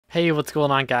Hey, what's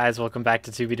going on, guys? Welcome back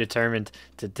to To Be Determined.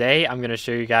 Today I'm going to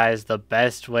show you guys the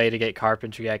best way to get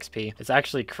Carpentry XP. It's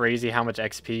actually crazy how much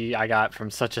XP I got from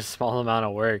such a small amount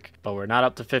of work, but we're not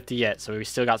up to 50 yet, so we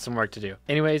still got some work to do.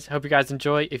 Anyways, hope you guys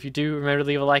enjoy. If you do, remember to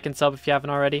leave a like and sub if you haven't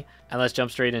already, and let's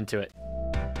jump straight into it.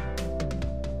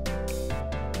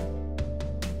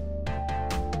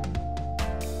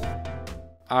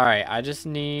 Alright, I just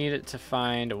need to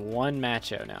find one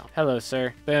Macho now. Hello,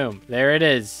 sir. Boom. There it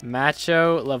is.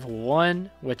 Macho level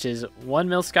 1, which is 1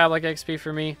 mil SkyBlock XP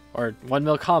for me, or 1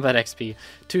 mil combat XP,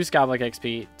 2 SkyBlock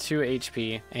XP, 2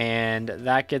 HP, and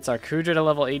that gets our Kudra to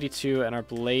level 82 and our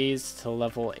Blaze to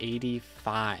level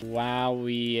 85.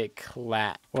 Wowie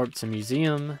clat. Warp to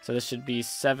Museum. So this should be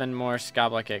 7 more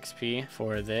SkyBlock XP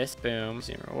for this. Boom.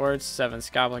 Museum rewards, 7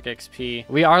 SkyBlock XP.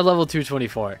 We are level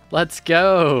 224. Let's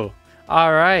go.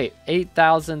 All right,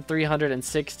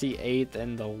 8,368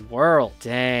 in the world.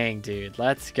 Dang, dude,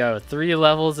 let's go. 3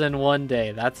 levels in one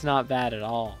day. That's not bad at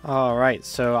all. All right,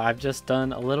 so I've just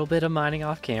done a little bit of mining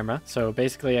off camera. So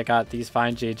basically I got these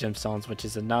fine jade gemstones, which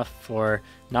is enough for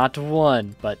not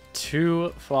 1, but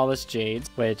 2 flawless jades,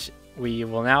 which we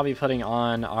will now be putting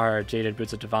on our jaded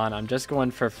boots of Devon. I'm just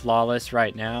going for flawless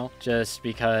right now, just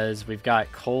because we've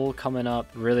got coal coming up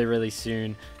really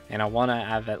soon, and I want to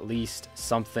have at least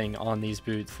something on these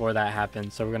boots before that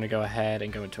happens. So we're going to go ahead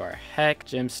and go into our heck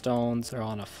gemstones. They're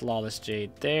on a flawless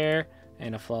jade there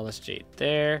and a flawless jade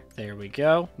there. There we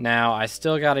go. Now I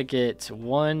still got to get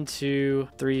 1, 2,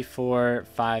 3, 4,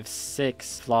 5,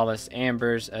 6 flawless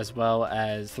ambers, as well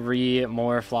as 3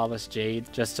 more flawless jades,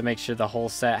 just to make sure the whole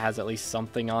set has at least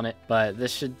something on it. But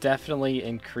this should definitely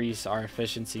increase our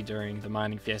efficiency during the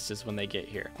mining fiestas when they get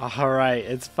here. All right,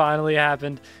 it's finally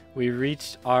happened. We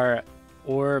reached our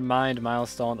ore mined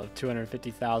milestone of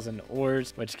 250,000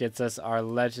 ores, which gets us our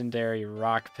legendary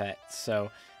rock pet. So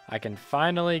I can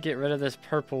finally get rid of this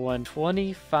purple one.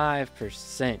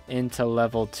 25% into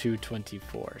level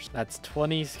 224. That's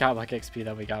 20 SkyBlock XP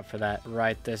that we got for that.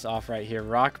 Write this off right here.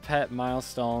 Rock pet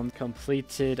milestone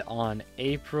completed on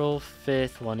April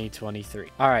 5th,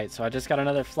 2023. All right, so I just got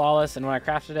another flawless, and when I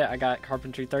crafted it, I got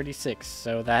Carpentry 36.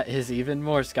 So that is even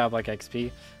more SkyBlock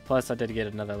XP. Plus, I did get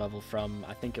another level from,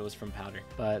 I think it was from powder.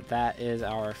 But that is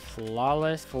our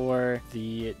flawless for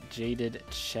the jaded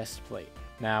chest plate.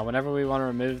 Now, whenever we want to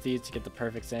remove these to get the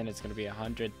perfects in, it's going to be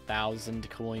 100,000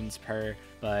 coins per,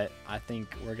 but I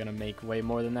think we're going to make way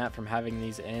more than that from having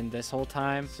these in this whole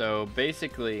time. So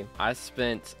basically, I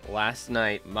spent last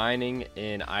night mining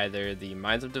in either the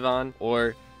Mines of Devon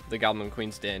or the Goblin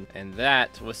Queen's Den, and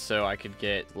that was so I could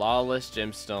get flawless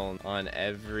gemstone on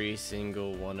every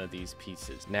single one of these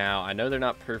pieces. Now I know they're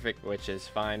not perfect, which is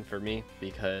fine for me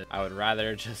because I would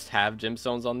rather just have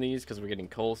gemstones on these because we're getting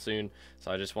coal soon.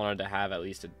 So I just wanted to have at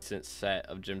least a decent set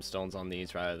of gemstones on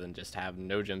these rather than just have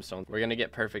no gemstones. We're gonna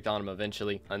get perfect on them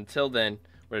eventually. Until then,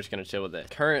 we're just gonna chill with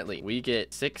it. Currently we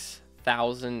get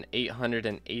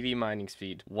 6,880 mining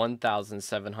speed,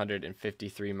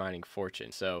 1,753 mining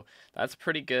fortune. So that's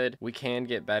pretty good. We can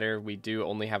get better. We do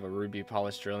only have a ruby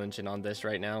polished drill engine on this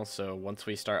right now, so once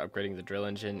we start upgrading the drill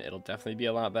engine, it'll definitely be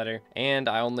a lot better. And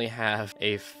I only have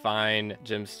a fine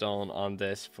gemstone on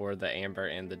this for the amber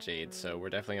and the jade, so we're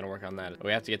definitely going to work on that.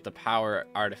 We have to get the power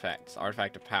artifact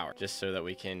of power, just so that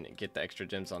we can get the extra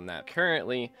gems on that.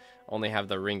 Currently only have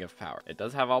the ring of power. It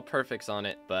does have all perfects on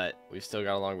it, but we've still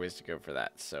got a long ways to go for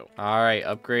that. So all right,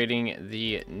 upgrading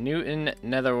the Newton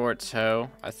netherwort hoe.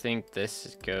 I think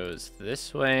this goes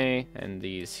this way and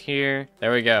these here.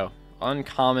 There we go.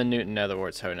 Uncommon Newton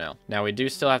netherwort hoe now. Now we do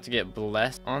still have to get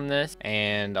blessed on this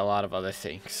and a lot of other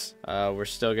things. We're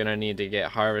still gonna need to get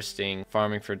harvesting,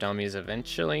 farming for dummies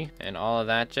eventually, and all of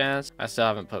that jazz. I still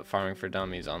haven't put farming for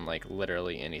dummies on like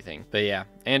literally anything, but yeah,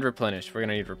 and replenish. We're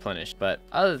gonna need replenish, but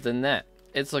other than that,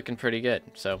 it's looking pretty good,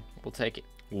 so we'll take it.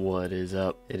 What is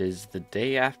up? It is the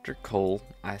day after coal.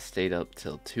 I stayed up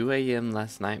till 2 a.m.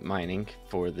 last night mining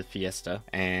for the fiesta,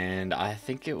 and I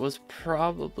think it was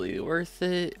probably worth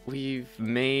it. We've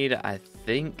made, I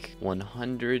think,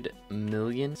 100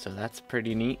 million, so that's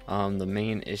pretty neat. The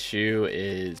main issue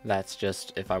is that's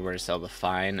just if I were to sell the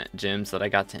fine gems that I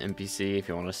got to NPC. If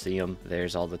you want to see them,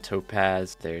 there's all the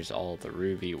topaz, there's all the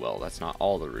ruby. Well, that's not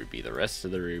all the ruby. The rest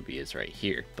of the ruby is right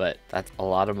here, but that's a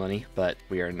lot of money. But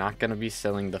we are not going to be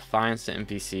selling selling the finds to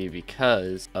NPC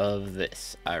because of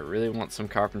this. I really want some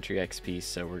Carpentry XP,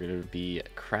 so we're going to be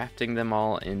crafting them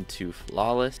all into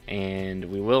flawless, and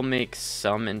we will make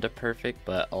some into perfect,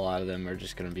 but a lot of them are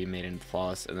just going to be made into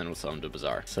flawless, and then we'll sell them to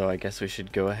bazaar. So I guess we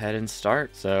should go ahead and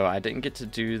start. So I didn't get to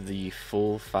do the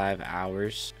full 5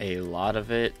 hours. A lot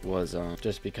of it was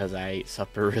just because I ate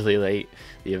supper really late.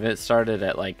 The event started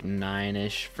at like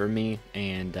 9ish for me,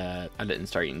 and I didn't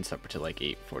start eating supper till like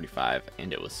 8:45,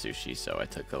 and it was sushi, so I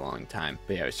took a long time.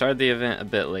 But yeah, we started the event a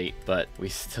bit late, but we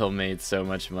still made so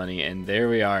much money, and there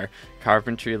we are,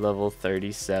 Carpentry level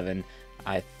 37.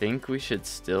 I think we should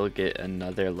still get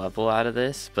another level out of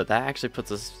this, but that actually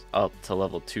puts us up to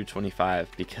level 225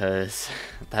 because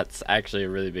that's actually a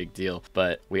really big deal.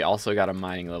 But we also got a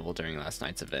mining level during last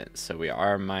night's event, so we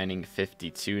are mining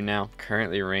 52 now,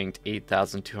 currently ranked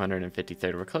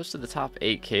 8,253. We're close to the top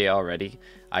 8k already.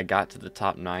 I got to the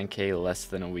top 9k less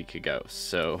than a week ago,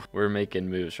 so we're making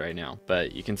moves right now.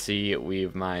 But you can see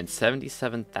we've mined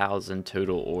 77,000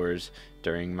 total ores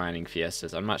during mining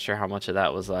fiestas. I'm not sure how much of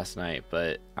that was last night,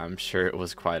 but I'm sure it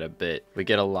was quite a bit. We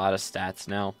get a lot of stats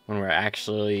now when we're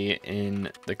actually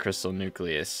in the crystal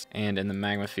nucleus and in the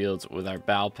magma fields with our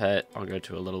bow pet. I'll go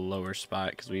to a little lower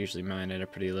spot because we usually mine at a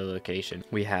pretty low location.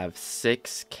 We have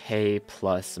 6k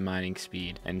plus mining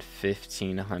speed and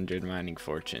 1,500 mining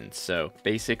fortune. So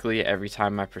basically every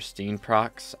time my pristine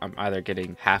procs, I'm either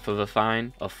getting half of a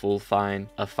fine, a full fine,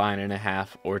 a fine and a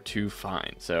half, or 2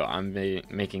 fines. So I'm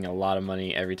making a lot of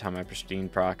money every time I pristine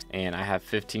procs, and I have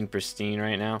 15 pristine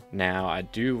right now. Now I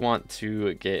do want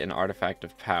to get an artifact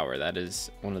of power. That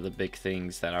is one of the big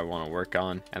things that I want to work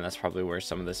on, and that's probably where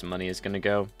some of this money is going to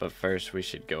go. But first we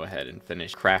should go ahead and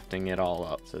finish crafting it all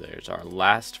up. So there's our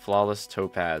last flawless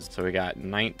topaz. So we got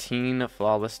 19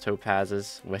 flawless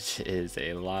topazes, which is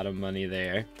a lot of money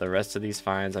there. The rest of these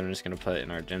finds I'm just going to put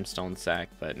in our gemstone sack,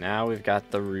 but now we've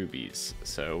got the rubies.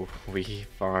 So we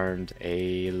farmed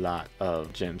a lot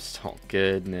of gemstone.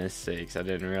 Goodness sakes, I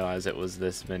didn't realize it was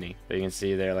this many. But you can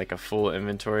see there like a full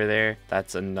inventory there.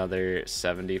 That's another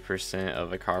 70%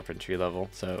 of a carpentry level.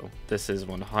 So this is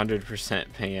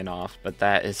 100% paying off, but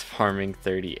that is farming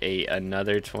 38,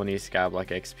 another 20 skyblock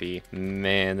XP.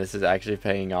 Man, this is actually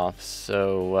paying off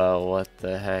so well. What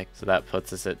the heck? So that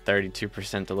puts us at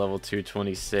 32% to level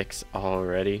 226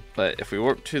 already. But if we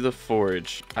warp to the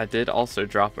forge, I did also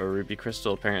drop a ruby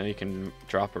crystal. Apparently you can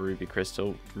drop a ruby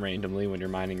crystal randomly when you're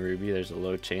mining ruby. There's a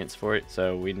low chance for it.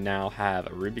 So we now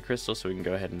have a ruby crystal, so we can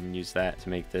go ahead and use that to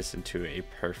make this into a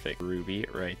perfect ruby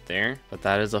right there. But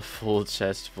that is a full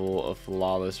chest full of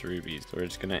flawless rubies. So we're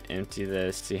just gonna empty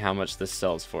this, see how much this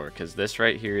sells for, because this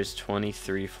right here is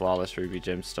 23 flawless ruby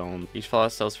gemstones. Each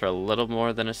flawless sells for a little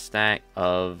more than a stack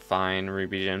of fine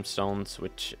ruby gemstones,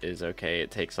 which is okay.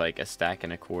 It takes like a stack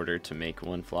and a quarter to make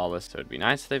one flawless, so it'd be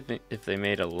nice if they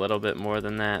made a little bit more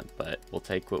than that, but we'll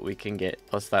take what we can get.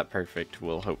 Plus that perfect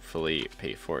will hopefully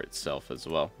pay for itself as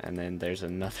well. And then there's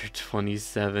another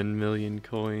 27 million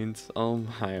coins. Oh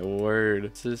my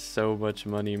word, this is so much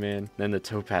money, man. Then the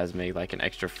topaz made like an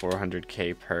extra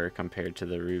 400k per compared to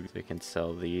the rubies. We can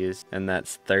sell these, and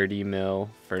that's 30 mil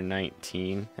for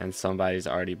 19, and somebody's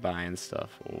already buying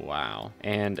stuff. Wow.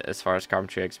 And as far as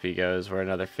carpentry XP goes, we're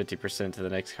another 50% to the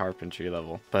next carpentry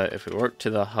level. But if we work to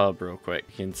the hub real quick,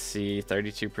 you can see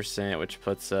 32%, which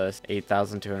puts us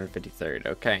 8,253.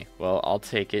 Okay, well, I'll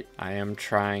take it. I am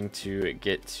trying to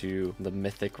get to the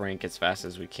mythic rank as fast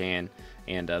as we can,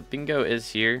 and bingo is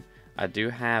here. I do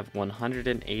have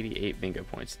 188 bingo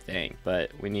points, dang,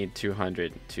 but we need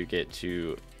 200 to get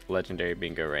to legendary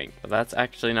bingo rank. But that's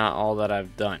actually not all that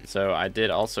I've done. So I did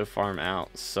also farm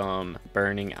out some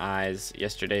burning eyes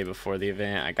yesterday before the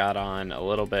event. I got on a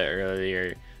little bit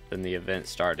earlier than the event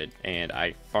started, and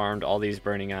I farmed all these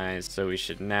burning eyes, so we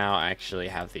should now actually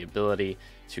have the ability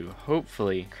to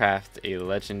hopefully craft a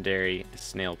legendary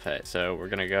snail pet. So we're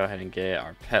gonna go ahead and get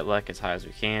our pet luck as high as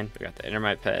we can. We got the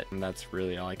endermite pet, and that's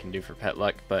really all I can do for pet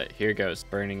luck. But here goes: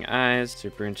 burning eyes,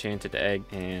 super enchanted egg,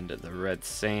 and the red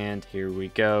sand. Here we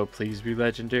go. Please be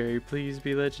legendary, please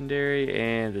be legendary,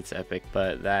 and it's epic.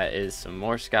 But that is some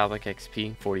more skyblock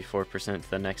XP, 44% to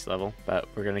the next level. But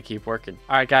we're gonna keep working.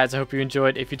 All right, guys, I hope you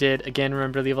enjoyed. If you did, again,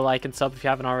 remember to leave a like and sub if you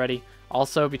haven't already.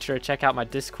 Also, be sure to check out my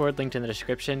Discord, linked in the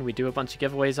description. We do a bunch of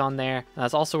giveaways on there.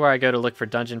 That's also where I go to look for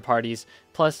dungeon parties.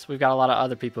 Plus, we've got a lot of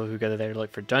other people who go there to look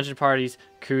for dungeon parties,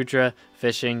 Kudra,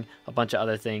 fishing, a bunch of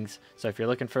other things. So if you're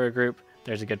looking for a group,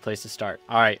 there's a good place to start.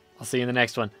 All right, I'll see you in the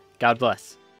next one. God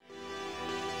bless.